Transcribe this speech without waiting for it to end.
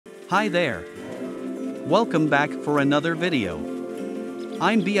Hi there. Welcome back for another video.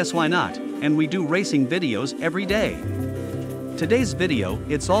 I'm BsWhyNot, and we do racing videos every day. Today's video,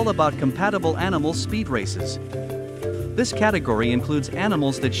 it's all about compatible animal speed races. This category includes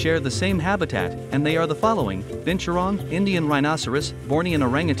animals that share the same habitat, and they are the following: Binturong, Indian Rhinoceros, Bornean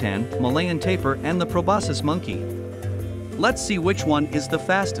Orangutan, Malayan Tapir, and the Proboscis Monkey. Let's see which one is the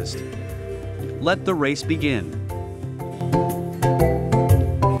fastest. Let the race begin.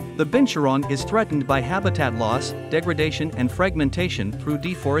 The Binturong is threatened by habitat loss, degradation and fragmentation through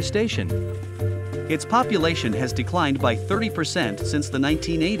deforestation. Its population has declined by 30% since the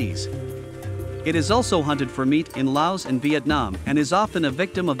 1980s. It is also hunted for meat in Laos and Vietnam and is often a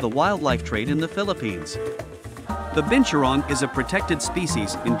victim of the wildlife trade in the Philippines. The Binturong is a protected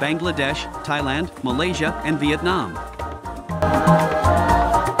species in Bangladesh, Thailand, Malaysia, and Vietnam.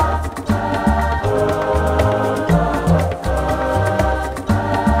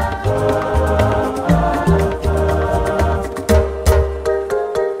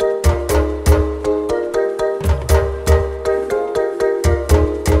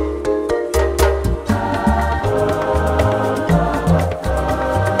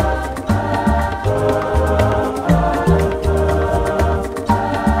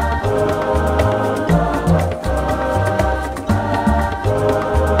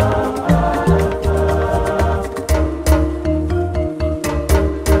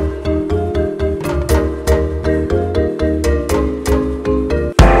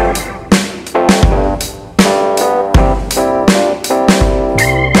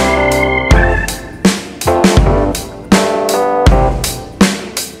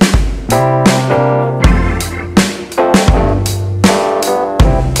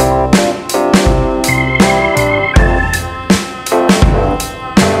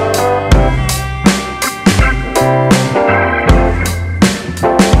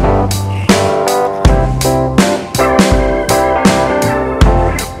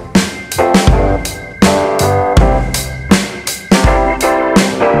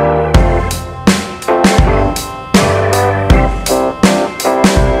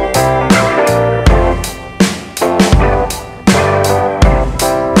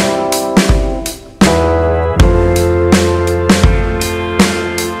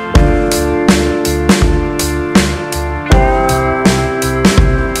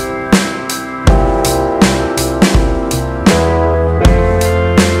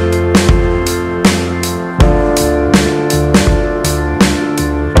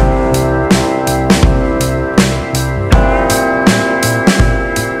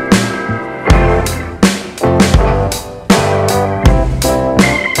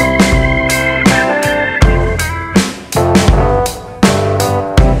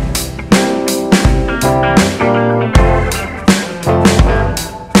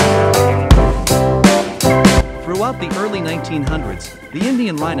 Throughout the early 1900s, the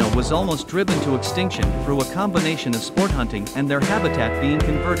Indian rhino was almost driven to extinction through a combination of sport hunting and their habitat being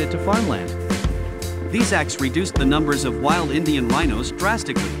converted to farmland. These acts reduced the numbers of wild Indian rhinos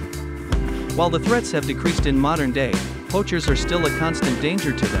drastically. While the threats have decreased in modern day, poachers are still a constant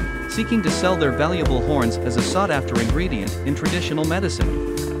danger to them, seeking to sell their valuable horns as a sought-after ingredient in traditional medicine.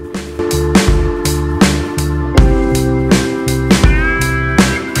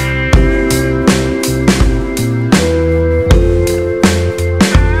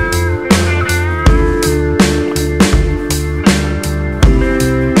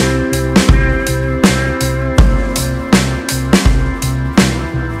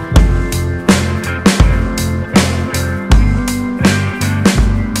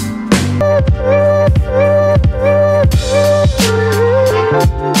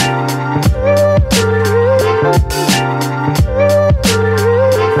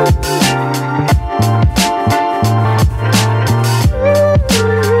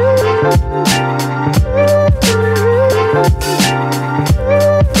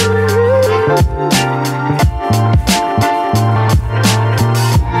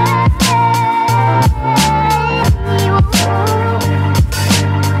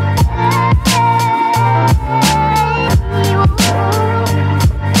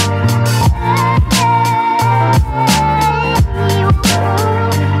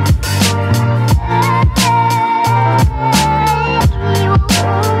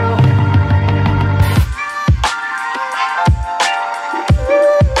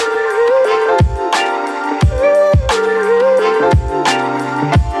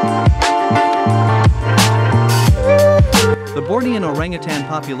 Bornean orangutan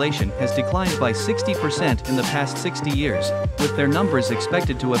population has declined by 60% in the past 60 years, with their numbers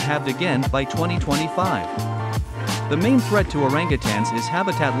expected to have halved again by 2025. The main threat to orangutans is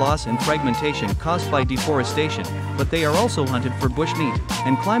habitat loss and fragmentation caused by deforestation, but they are also hunted for bushmeat,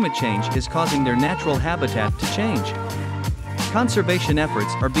 and climate change is causing their natural habitat to change. Conservation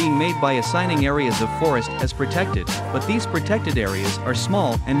efforts are being made by assigning areas of forest as protected, but these protected areas are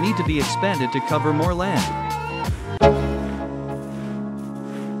small and need to be expanded to cover more land.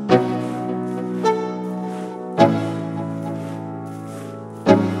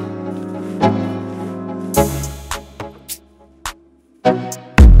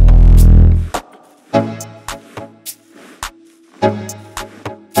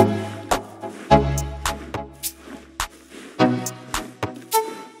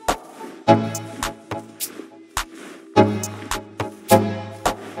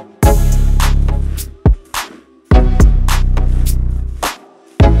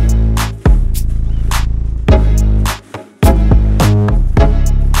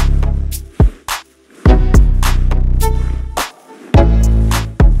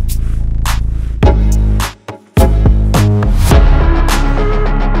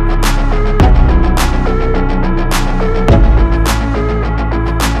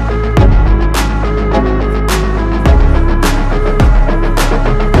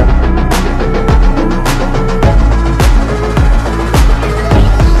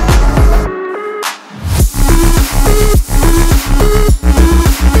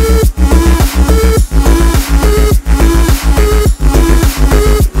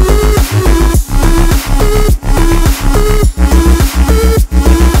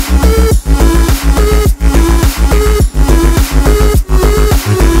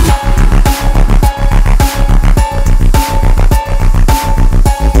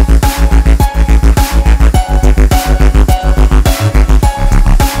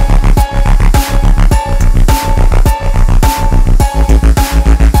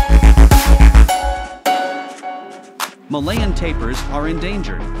 Malayan tapirs are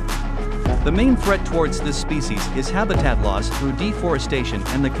endangered. The main threat towards this species is habitat loss through deforestation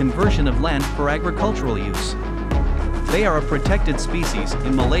and the conversion of land for agricultural use. They are a protected species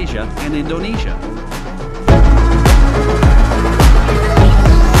in Malaysia and Indonesia.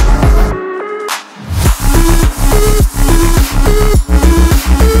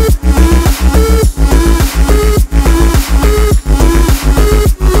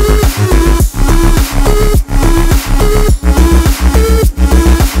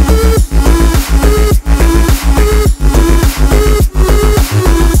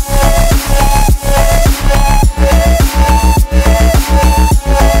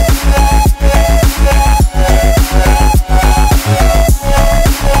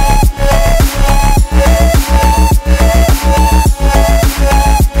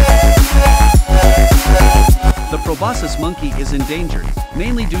 Proboscis monkey is endangered,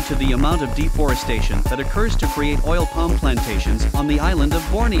 mainly due to the amount of deforestation that occurs to create oil palm plantations on the island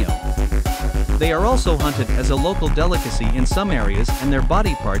of Borneo. They are also hunted as a local delicacy in some areas, and their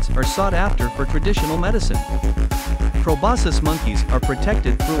body parts are sought after for traditional medicine. Proboscis monkeys are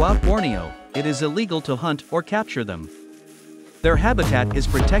protected throughout Borneo. It is illegal to hunt or capture them. Their habitat is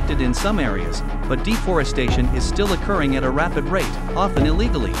protected in some areas, but deforestation is still occurring at a rapid rate, often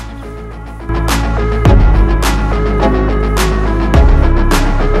illegally.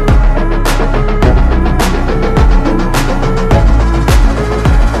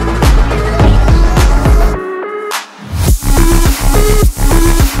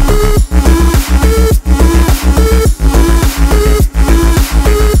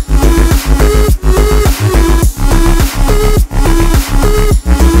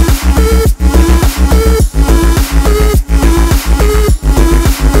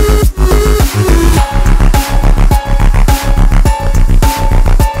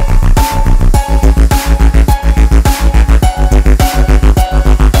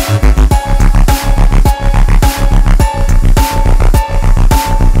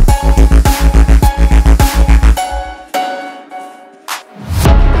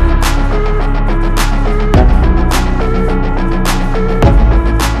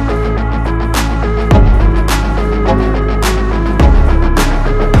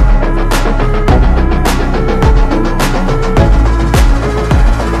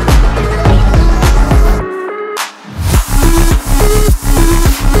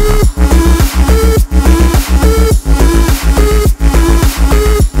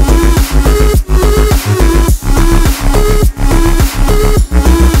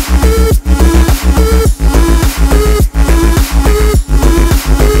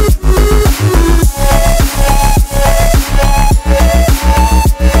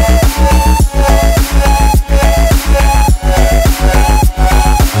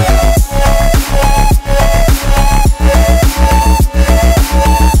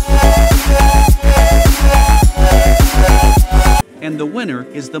 the winner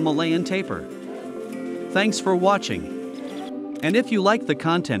is the Malayan Tapir. Thanks for watching. And if you like the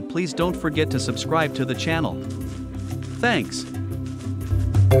content, please don't forget to subscribe to the channel. Thanks.